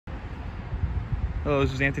Hello,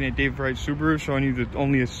 this is Anthony at Dave Wright Subaru, showing you the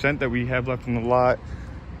only Ascent that we have left in the lot.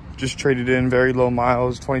 Just traded in, very low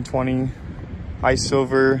miles, 2020, ice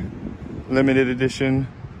silver, limited edition.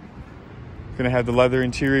 Gonna have the leather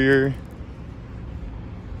interior,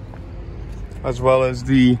 as well as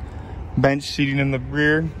the bench seating in the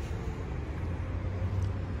rear.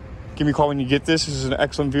 Give me a call when you get this. This is an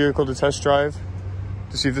excellent vehicle to test drive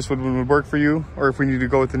to see if this one would work for you or if we need to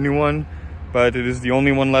go with the new one. But it is the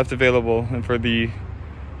only one left available and for the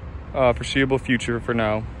foreseeable future for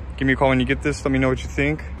now. Give me a call when you get this. Let me know what you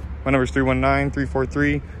think. My number is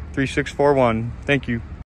 319-343-3641. Thank you.